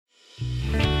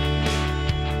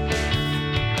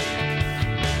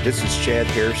This is Chad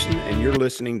Harrison, and you're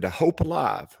listening to Hope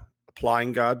Alive,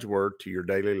 applying God's Word to your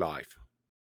daily life.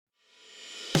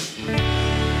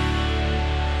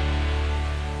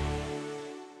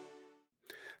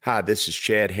 Hi, this is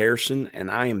Chad Harrison, and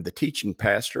I am the teaching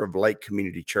pastor of Lake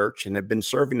Community Church and have been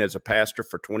serving as a pastor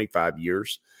for 25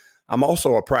 years. I'm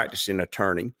also a practicing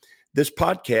attorney. This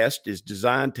podcast is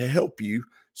designed to help you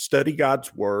study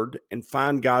God's Word and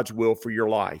find God's will for your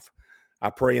life. I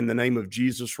pray in the name of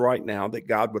Jesus right now that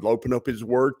God would open up His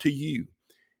Word to you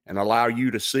and allow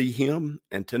you to see Him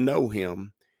and to know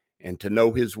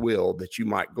His will, that you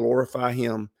might glorify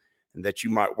Him and that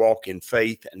you might walk in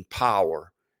faith and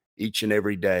power each and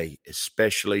every day,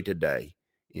 especially today,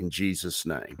 in Jesus'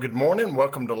 name. Good morning.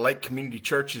 Welcome to Lake Community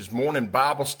Church's morning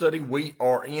Bible study. We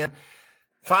are in,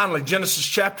 finally, Genesis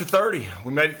chapter 30.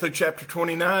 We made it through chapter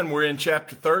 29. We're in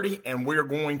chapter 30, and we're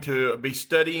going to be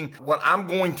studying what I'm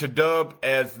going to dub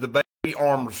as the baby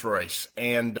arms race.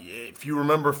 And if you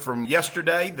remember from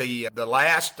yesterday, the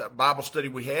last Bible study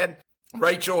we had,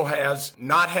 Rachel has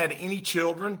not had any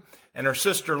children, and her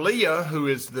sister Leah, who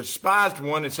is the despised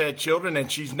one, has had children,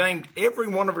 and she's named every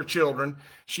one of her children.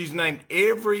 She's named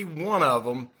every one of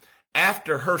them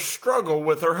after her struggle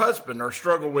with her husband, her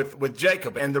struggle with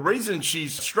Jacob. And the reason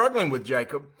she's struggling with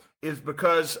Jacob is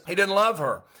because he didn't love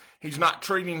her. He's not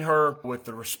treating her with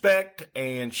the respect,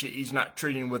 and he's not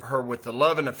treating her with the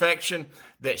love and affection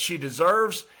that she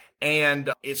deserves. And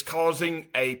it's causing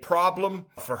a problem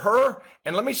for her.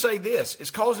 And let me say this, it's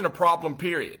causing a problem,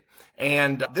 period.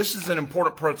 And this is an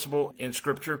important principle in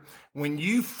Scripture. When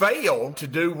you fail to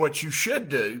do what you should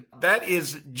do, that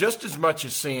is just as much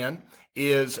as sin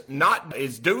is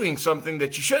doing something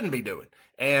that you shouldn't be doing.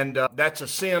 And that's a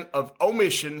sin of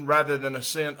omission rather than a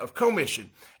sin of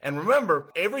commission. And remember,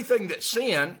 everything that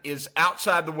sin is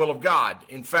outside the will of God.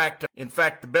 In fact,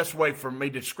 the best way for me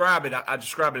to describe it, I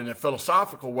describe it in a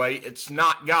philosophical way. It's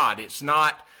not God. It's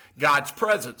not God's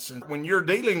presence. And when you're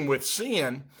dealing with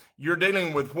sin, you're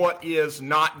dealing with what is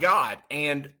not God.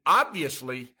 And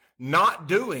obviously, not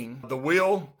doing the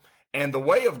will and the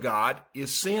way of God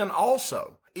is sin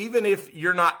also. Even if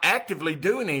you're not actively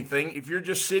doing anything, if you're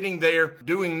just sitting there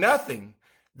doing nothing,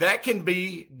 that can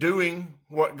be doing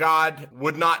what God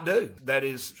would not do. That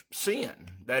is sin.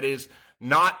 That is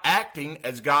not acting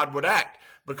as God would act.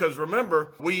 Because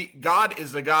remember, God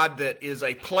is the God that is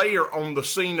a player on the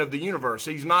scene of the universe.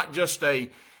 He's not just a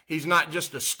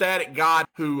static God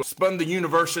who spun the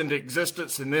universe into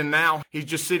existence, and then now he's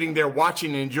just sitting there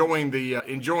watching and enjoying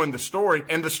the story.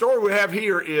 And the story we have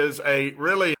here is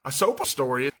really a soap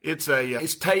story. It's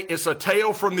a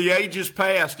tale from the ages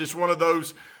past. It's one of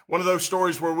those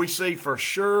stories where we see for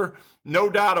sure, no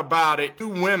doubt about it, two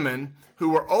women who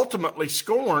were ultimately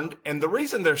scorned, and the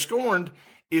reason they're scorned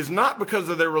is not because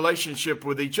of their relationship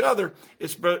with each other,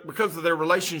 it's because of their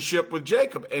relationship with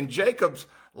Jacob and Jacob's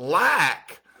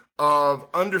lack of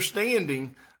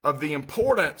understanding of the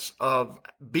importance of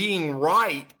being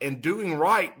right and doing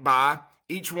right by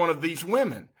each one of these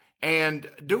women. And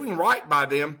doing right by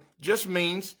them just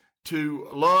means to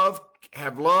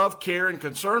have love, care, and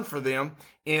concern for them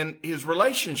in his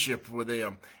relationship with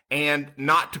them, and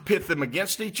not to pit them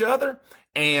against each other,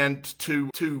 and to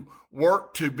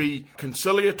work to be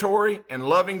conciliatory and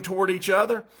loving toward each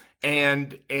other.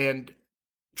 And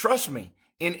trust me,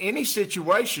 in any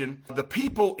situation, the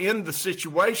people in the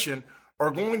situation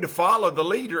are going to follow the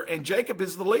leader, and Jacob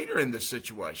is the leader in this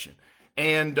situation.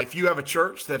 And if you have a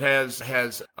church that has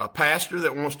a pastor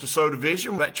that wants to sow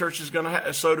division, that church is going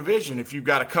to sow division. If you've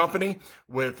got a company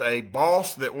with a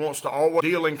boss that wants to always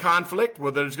deal in conflict,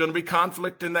 well, there's going to be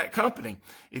conflict in that company.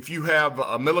 If you have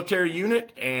a military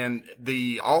unit and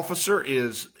the officer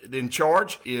is in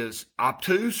charge is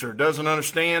obtuse or doesn't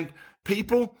understand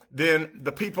people, then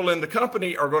the people in the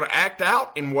company are going to act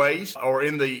out in ways, or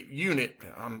in the unit,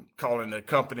 I'm calling it a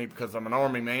company because I'm an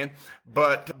Army man,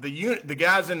 but the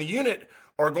guys in the unit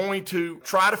are going to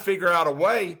try to figure out a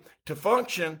way to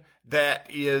function that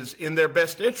is in their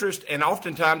best interest, and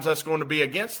oftentimes that's going to be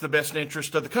against the best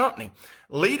interest of the company.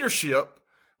 Leadership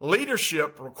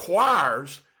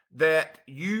requires that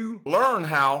you learn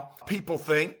how people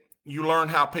think, you learn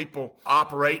how people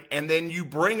operate, and then you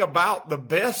bring about the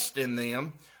best in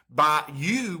them by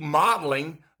you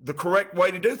modeling the correct way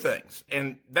to do things.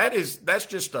 And that's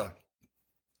just a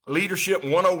leadership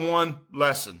 101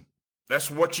 lesson. That's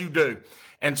what you do.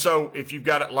 And so if you've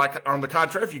got it, like on the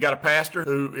contrary, if you got a pastor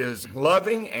who is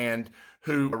loving and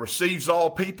who receives all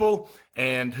people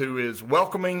and who is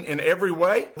welcoming in every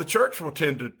way, the church will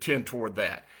tend toward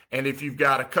that. And if you've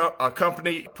got a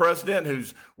company president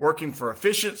who's working for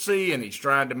efficiency and he's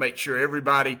trying to make sure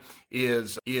everybody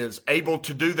is able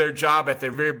to do their job at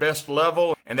their very best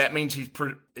level And that means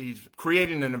he's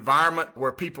creating an environment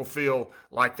where people feel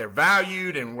like they're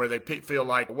valued and where they feel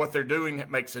like what they're doing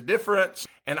makes a difference.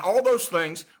 And all those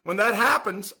things, when that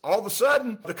happens, all of a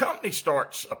sudden the company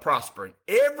starts prospering.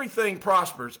 Everything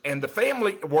prospers, and the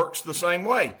family works the same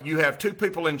way. You have two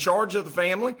people in charge of the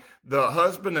family, the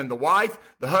husband and the wife.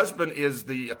 The husband is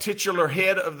the titular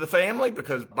head of the family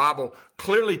because the Bible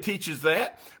clearly teaches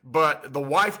that, but the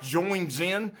wife joins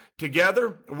in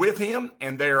together with him,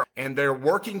 and they're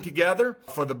working together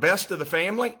for the best of the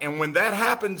family. And when that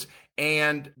happens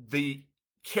and the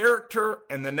character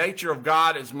and the nature of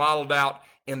God is modeled out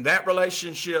in that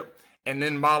relationship, and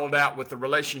then modeled out with the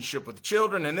relationship with the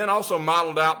children, and then also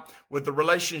modeled out with the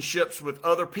relationships with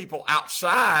other people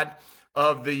outside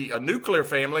of the nuclear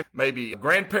family, maybe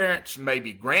grandparents,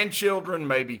 maybe grandchildren,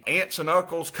 maybe aunts and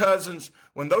uncles, cousins.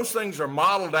 When those things are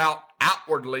modeled out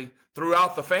outwardly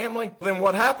throughout the family, then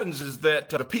what happens is that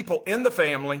the people in the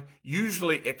family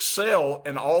usually excel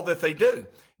in all that they do.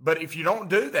 But if you don't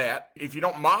do that, if you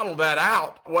don't model that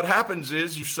out, what happens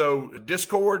is you sow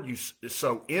discord, you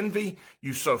sow envy,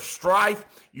 you sow strife,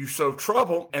 you sow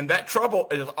trouble, and that trouble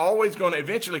is always going to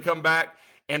eventually come back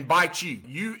and bite you.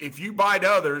 If you bite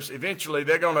others, eventually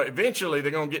they're going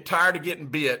to get tired of getting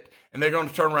bit, and they're going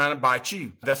to turn around and bite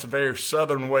you. That's a very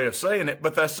Southern way of saying it,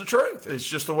 but that's the truth. It's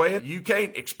just the way you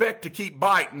can't expect to keep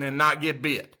biting and not get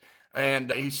bit.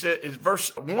 And he said,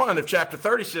 verse 1 of chapter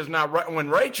 30 says, now when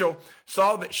Rachel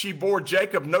saw that she bore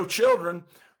Jacob no children,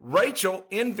 Rachel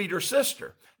envied her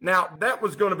sister. Now, that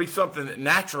was going to be something that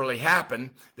naturally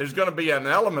happened. There's going to be an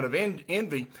element of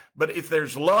envy, but if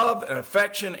there's love and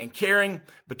affection and caring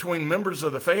between members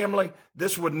of the family,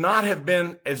 this would not have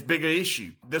been as big an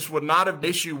issue. This would not have been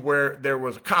an issue where there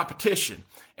was a competition.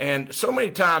 And so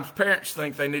many times parents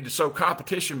think they need to sow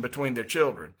competition between their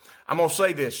children. I'm going to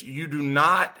say this, you do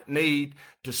not need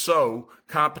to sow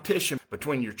competition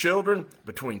between your children,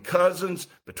 between cousins,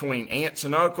 between aunts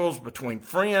and uncles, between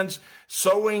friends.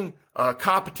 Sowing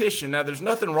competition. Now, there's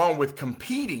nothing wrong with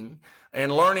competing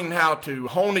and learning how to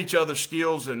hone each other's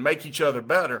skills and make each other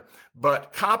better.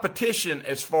 But competition,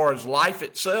 as far as life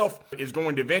itself, is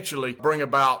going to eventually bring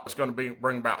about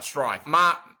strife.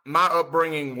 My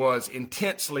upbringing was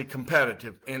intensely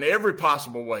competitive in every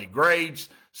possible way. Grades,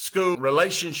 school,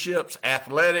 relationships,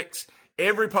 athletics,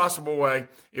 every possible way.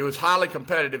 It was highly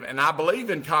competitive. And I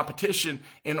believe in competition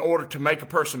in order to make a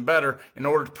person better, in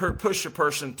order to push a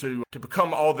person to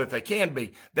become all that they can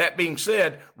be. That being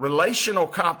said, relational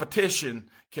competition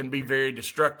can be very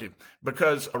destructive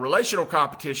because a relational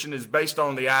competition is based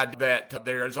on the idea that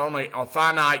there is only a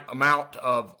finite amount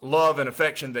of love and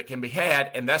affection that can be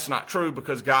had, and that's not true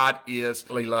because God is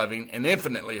loving and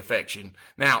infinitely affection.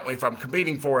 Now, if I'm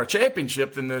competing for a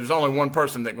championship, then there's only one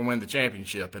person that can win the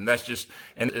championship, and that's just,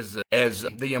 and as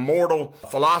the immortal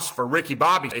philosopher Ricky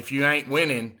Bobby, if you ain't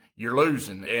winning, you're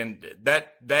losing. And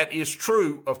that is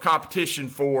true of competition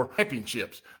for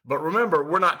championships. But remember,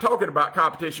 we're not talking about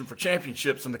competition for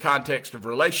championships in the context of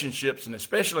relationships, and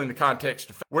especially in the context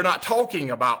of, we're not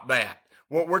talking about that.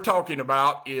 What we're talking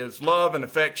about is love and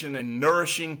affection and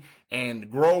nourishing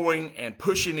and growing and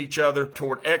pushing each other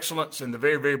toward excellence and the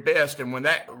very, very best. And when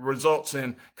that results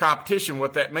in competition,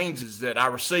 what that means is that I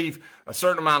receive a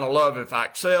certain amount of love if I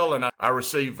excel, and I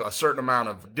receive a certain amount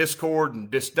of discord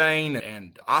and disdain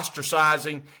and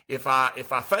ostracizing if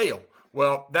I fail.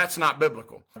 Well, that's not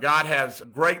biblical. God has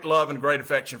great love and great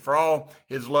affection for all.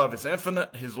 His love is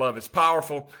infinite. His love is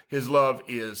powerful. His love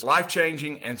is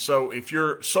life-changing. And so if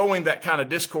you're sowing that kind of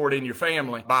discord in your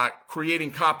family by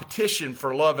creating competition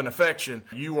for love and affection,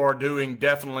 you are doing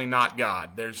definitely not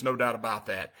God. There's no doubt about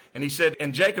that. And he said,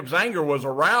 and Jacob's anger was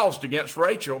aroused against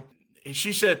Rachel.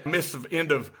 She said,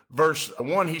 end of verse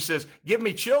 1, he says, give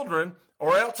me children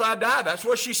or else I die. That's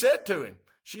what she said to him.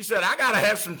 She said, I got to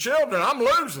have some children. I'm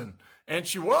losing. And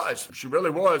she was. She really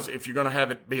was. If you're going to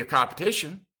have it be a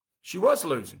competition, she was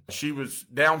losing. She was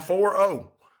down 4-0.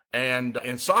 And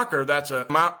in soccer,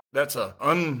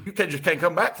 you just can't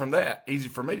come back from that. Easy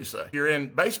for me to say. If you're in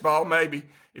baseball, maybe.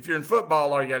 If you're in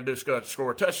football, all you got to do is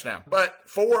score a touchdown. But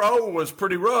 4-0 was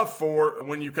pretty rough for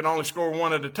when you can only score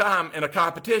one at a time in a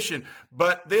competition.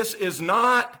 But this is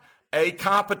not a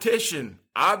competition.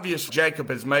 Obviously, Jacob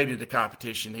has made it a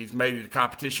competition. He's made it a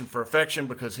competition for affection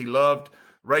because he loved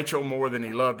Rachel more than he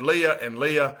loved Leah, and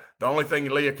Leah, the only thing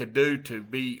Leah could do to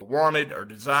be wanted or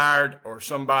desired or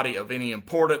somebody of any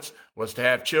importance was to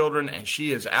have children, and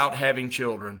she is out having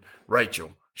children,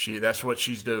 Rachel. That's what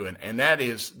she's doing. And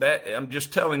I'm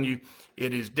just telling you,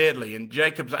 it is deadly. And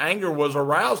Jacob's anger was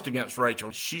aroused against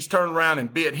Rachel. She's turned around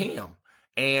and bit him,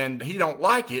 and he don't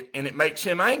like it, and it makes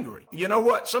him angry. You know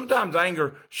what? Sometimes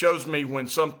anger shows me when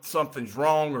something's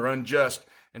wrong or unjust.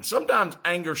 And sometimes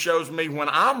anger shows me when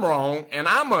I'm wrong and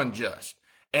I'm unjust.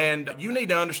 And you need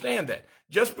to understand that.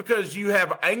 Just because you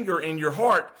have anger in your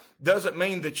heart doesn't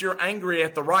mean that you're angry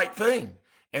at the right thing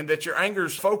and that your anger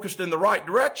is focused in the right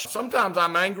direction. Sometimes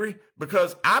I'm angry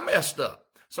because I messed up.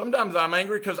 Sometimes I'm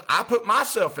angry because I put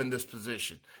myself in this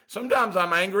position. Sometimes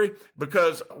I'm angry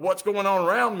because what's going on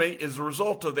around me is the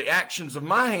result of the actions of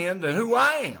my hand and who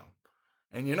I am.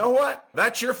 And you know what?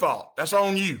 That's your fault. That's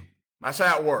on you. That's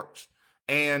how it works.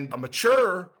 And a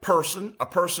mature person, a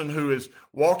person who is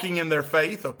walking in their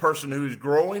faith, a person who is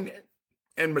growing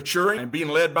and maturing and being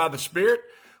led by the Spirit,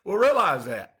 will realize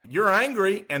that. You're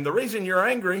angry, and the reason you're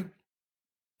angry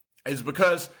is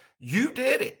because you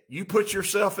did it. You put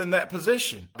yourself in that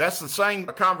position. That's the same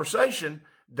conversation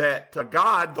that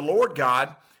God, the Lord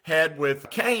God, had with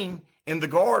Cain in the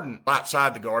garden,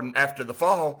 outside the garden, after the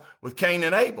fall, with Cain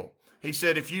and Abel. He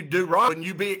said, if you do right, won't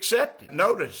you be accepted?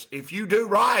 Notice, if you do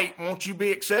right, won't you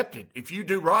be accepted? If you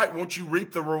do right, won't you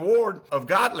reap the reward of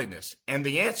godliness? And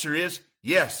the answer is,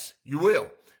 yes, you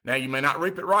will. Now, you may not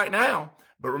reap it right now,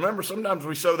 but remember, sometimes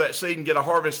we sow that seed and get a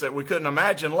harvest that we couldn't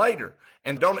imagine later.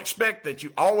 And don't expect that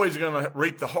you're always going to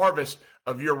reap the harvest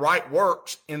of your right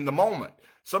works in the moment.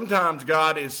 Sometimes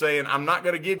God is saying, I'm not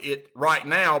going to give it right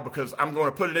now because I'm going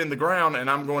to put it in the ground and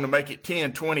I'm going to make it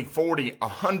 10, 20, 40,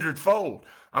 100-fold.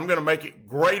 I'm going to make it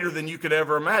greater than you could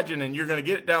ever imagine, and you're going to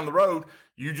get it down the road.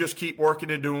 You just keep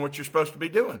working and doing what you're supposed to be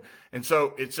doing. And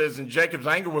so it says, and Jacob's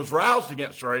anger was roused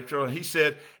against Rachel, and he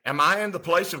said, am I in the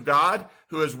place of God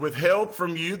who has withheld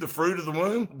from you the fruit of the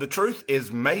womb? The truth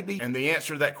is maybe, and the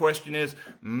answer to that question is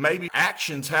maybe.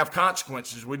 Actions have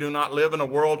consequences. We do not live in a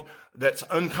world that's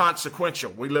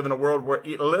inconsequential. We live in a world where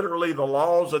literally the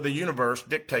laws of the universe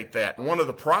dictate that. One of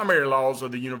the primary laws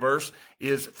of the universe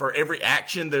is for every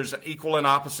action, there's an equal and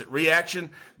opposite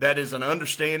reaction. That is an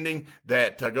understanding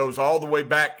that goes all the way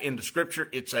back into Scripture.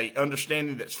 It's a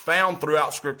understanding that's found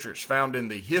throughout Scripture. It's found in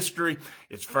the history.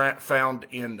 It's found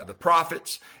in the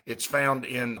prophets. It's found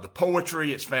in the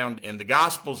poetry. It's found in the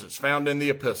Gospels. It's found in the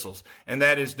epistles. And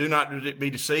that is, do not be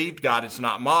deceived. God is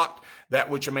not mocked. That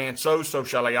which a man sows, so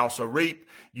shall he also reap.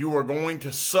 You are going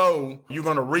to sow. You're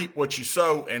going to reap what you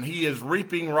sow. And he is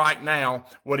reaping right now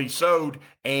what he sowed.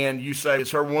 And you say,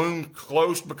 is her womb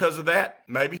closed because of that?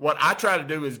 Maybe. What I try to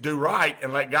do is do right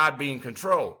and let God be in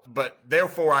control. But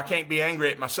therefore, I can't be angry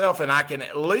at myself, and I can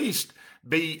at least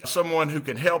be someone who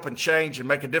can help and change and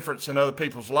make a difference in other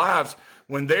people's lives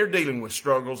when they're dealing with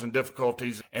struggles and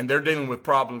difficulties and they're dealing with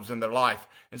problems in their life.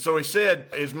 And so he said,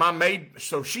 is my maid,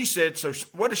 so she said, so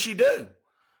what does she do?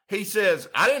 He says,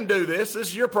 I didn't do this. This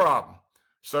is your problem.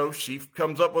 So she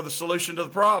comes up with a solution to the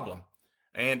problem.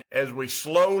 And as we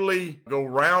slowly go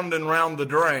round and round the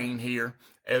drain here,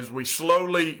 as we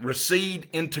slowly recede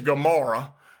into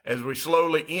Gomorrah, as we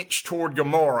slowly inch toward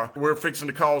Gomorrah, we're fixing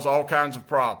to cause all kinds of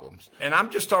problems. And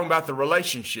I'm just talking about the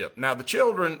relationship. Now, the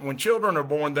children, when children are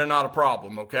born, they're not a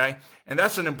problem, okay? And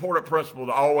that's an important principle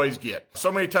to always get.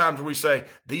 So many times we say,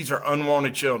 these are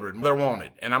unwanted children. They're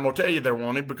wanted. And I'm going to tell you they're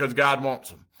wanted because God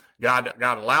wants them. God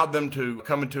allowed them to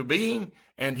come into being,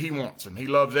 and he wants them. He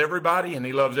loves everybody, and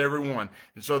he loves everyone.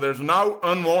 And so there's no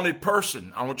unwanted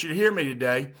person. I want you to hear me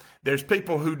today. There's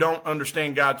people who don't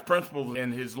understand God's principles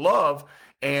and his love,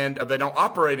 and they don't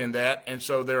operate in that. And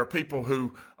so there are people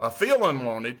who feel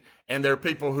unwanted, and there are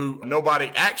people who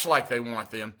nobody acts like they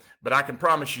want them. But I can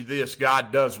promise you this,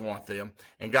 God does want them,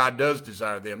 and God does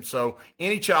desire them. So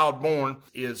any child born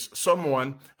is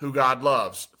someone who God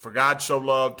loves. For God so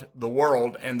loved the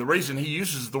world, and the reason he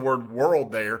uses the word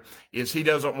world there is he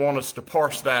doesn't want us to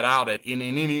parse that out in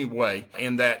any way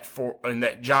in that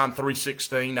John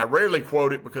 3:16. I rarely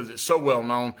quote it because it's so well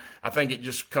known. I think it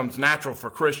just comes natural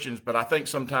for Christians, but I think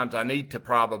sometimes I need to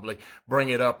probably bring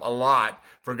it up a lot.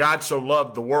 For God so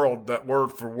loved the world, that word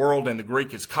for world in the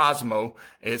Greek is cosmo.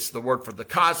 It's the word for the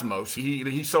cosmos.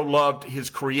 He so loved his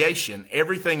creation,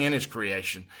 everything in his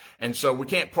creation. And so we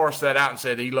can't parse that out and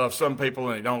say that he loves some people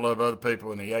and he don't love other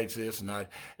people and he hates this and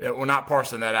that. We're not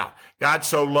parsing that out. God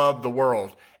so loved the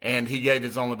world and he gave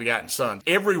his only begotten son.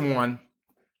 Everyone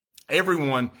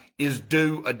is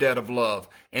due a debt of love.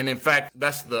 And in fact,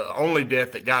 that's the only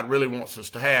debt that God really wants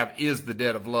us to have is the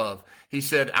debt of love. He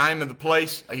said, I'm in the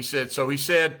place. She said,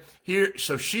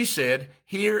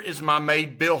 here is my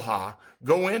maid Bilhah.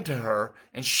 Go into her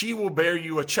and she will bear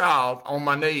you a child on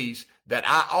my knees that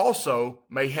I also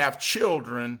may have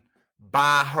children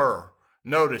by her.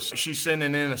 Notice she's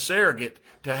sending in a surrogate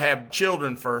to have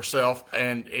children for herself.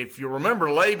 And if you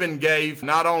remember, Laban gave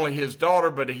not only his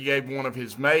daughter, but he gave one of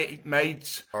his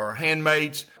maids or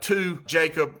handmaids to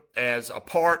Jacob as a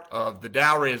part of the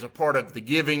dowry, as a part of the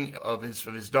giving of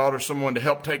his daughter, someone to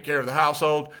help take care of the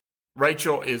household.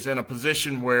 Rachel is in a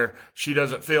position where she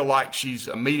doesn't feel like she's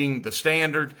meeting the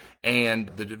standard, and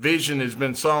the division has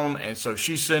been sown. And so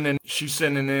she's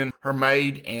sending in her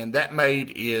maid, and that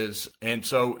maid and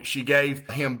so she gave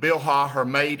him Bilhah, her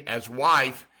maid, as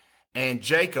wife. And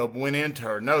Jacob went into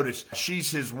her. Notice,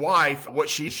 she's his wife.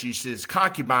 She's his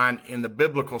concubine in the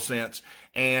biblical sense.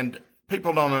 And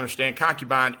people don't understand,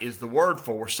 concubine is the word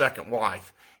for second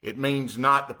wife. It means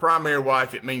not the primary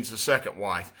wife, it means the second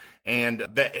wife. And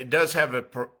that it does have a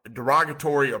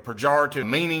derogatory or pejorative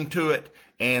meaning to it.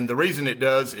 And the reason it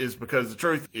does is because the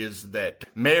truth is that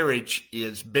marriage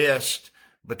is best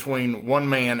between one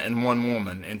man and one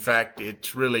woman. In fact,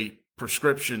 it's really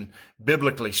prescription,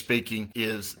 biblically speaking,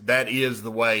 is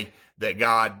the way that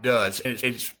God does. And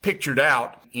it's pictured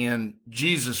out in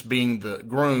Jesus being the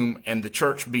groom and the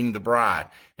church being the bride.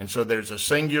 And so there's a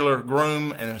singular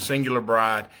groom and a singular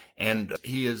bride, and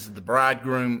he is the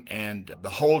bridegroom, and the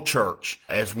whole church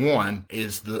as one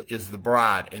is the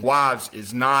bride. And wives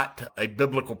is not a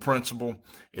biblical principle.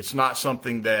 It's not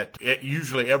something that it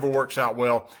usually ever works out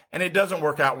well, and it doesn't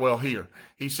work out well here.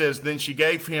 He says, then she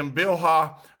gave him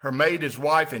Bilhah, her maid, his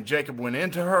wife, and Jacob went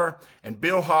into her, and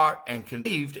Bilhah and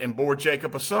conceived and bore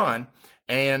Jacob a son.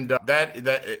 And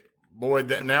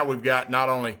now we've got not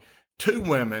only two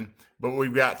women, but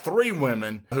we've got three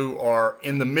women who are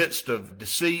in the midst of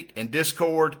deceit and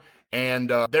discord.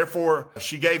 And therefore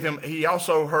she gave him, he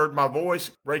also heard my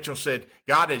voice. Rachel said,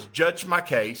 God has judged my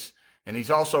case, and he's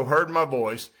also heard my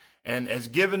voice and has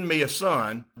given me a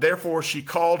son. Therefore she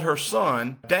called her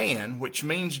son Dan, which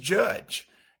means judge.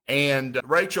 And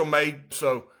Rachel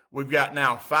so we've got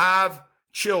now 5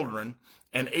 children,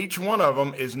 and each one of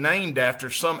them is named after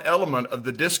some element of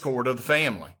the discord of the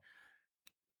family.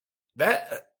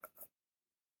 That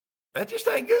just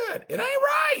ain't good. It ain't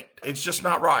right. It's just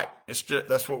not right.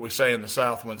 That's what we say in the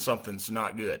South when something's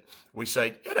not good. We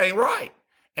say, it ain't right.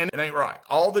 And it ain't right.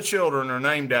 All the children are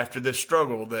named after this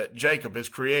struggle that Jacob has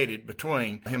created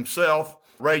between himself,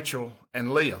 Rachel,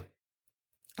 and Leah.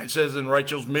 It says, in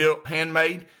Rachel's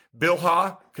handmaid,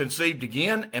 Bilhah conceived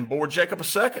again and bore Jacob a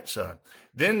second son.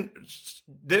 Then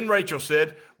Rachel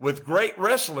said, with great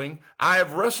wrestling, I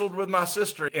have wrestled with my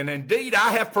sister, and indeed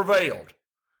I have prevailed.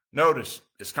 Notice,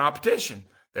 it's competition.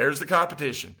 There's the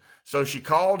competition. So she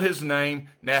called his name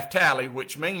Naphtali,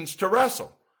 which means to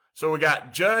wrestle. So we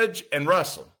got judge and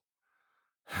wrestle.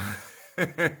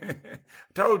 I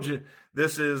told you,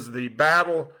 this is the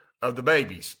battle of the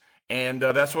babies. And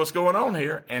that's what's going on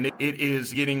here. And it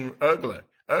is getting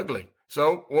ugly.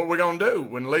 So what we're going to do,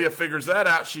 when Leah figures that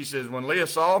out, she says, when Leah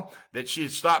saw that she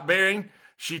had stopped bearing,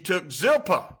 she took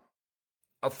Zilpah,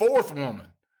 a fourth woman.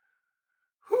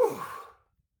 Whew.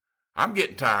 I'm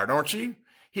getting tired, aren't you?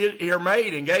 Her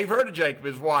maid, and gave her to Jacob,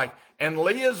 his wife. And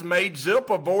Leah's maid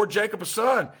Zilpah bore Jacob a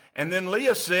son. And then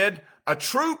Leah said, a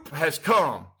troop has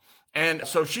come. And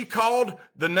so she called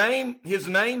his name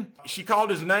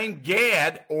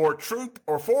Gad, or troop,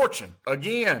 or fortune.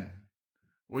 Again,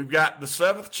 we've got the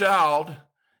 7th child,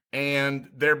 and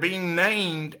they're being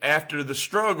named after the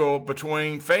struggle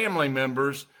between family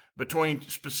members, between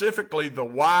specifically the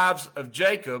wives of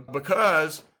Jacob,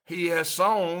 because he has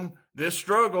sown this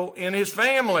struggle in his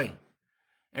family.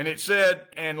 And it said,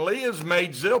 and Leah's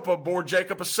maid Zilpah bore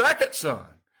Jacob a second son.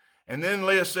 And then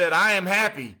Leah said, I am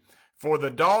happy, for the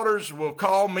daughters will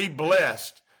call me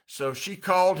blessed. So she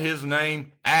called his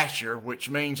name Asher, which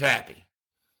means happy.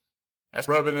 That's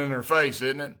rubbing in her face,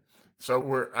 isn't it?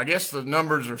 So I guess the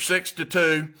numbers are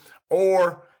 6-2,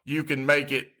 or you can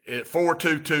make it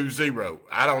 4-2-2-0.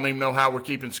 I don't even know how we're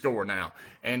keeping score now.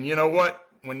 And you know what?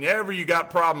 Whenever you got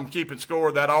problem keeping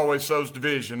score, that always sows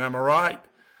division. Am I right?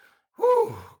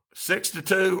 Whew.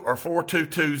 6-2 or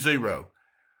 4-2-2-0.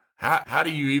 How do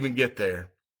you even get there?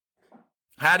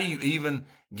 How do you even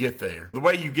get there? The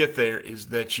way you get there is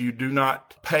that you do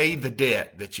not pay the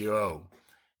debt that you owe.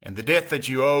 And the debt that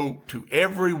you owe to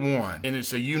everyone, and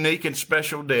it's a unique and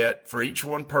special debt for each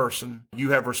one person. You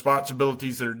have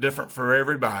responsibilities that are different for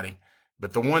everybody.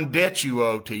 But the one debt you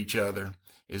owe to each other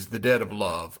is the debt of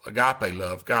love, agape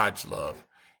love, God's love.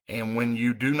 And when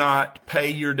you do not pay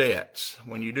your debts,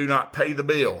 when you do not pay the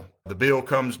bill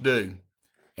comes due,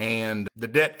 and the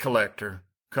debt collector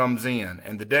comes in.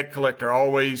 And the debt collector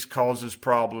always causes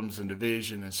problems and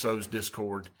division and sows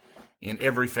discord in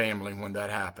every family when that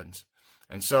happens.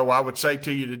 And so I would say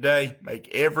to you today,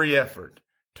 make every effort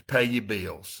to pay your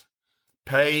bills.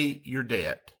 Pay your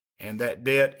debt. And that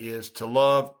debt is to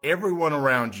love everyone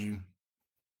around you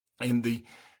in the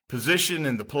position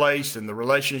and the place and the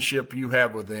relationship you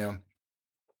have with them.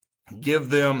 Give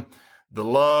them the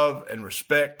love and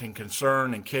respect and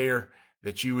concern and care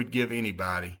that you would give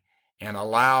anybody. and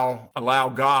allow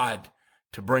God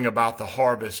to bring about the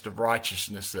harvest of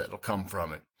righteousness that will come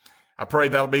from it. I pray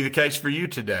that'll be the case for you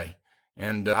today,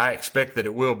 and I expect that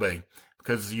it will be,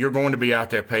 because you're going to be out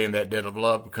there paying that debt of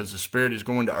love, because the Spirit is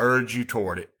going to urge you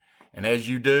toward it. And as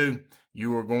you do,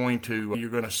 you're going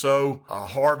to sow a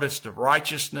harvest of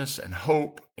righteousness and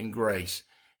hope and grace.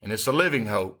 And it's a living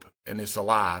hope, and it's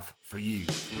alive for you.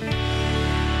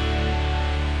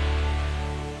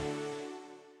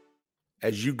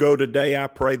 As you go today, I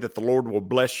pray that the Lord will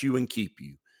bless you and keep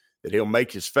you, that he'll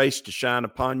make his face to shine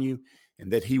upon you,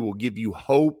 and that he will give you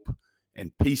hope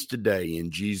and peace today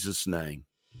in Jesus' name.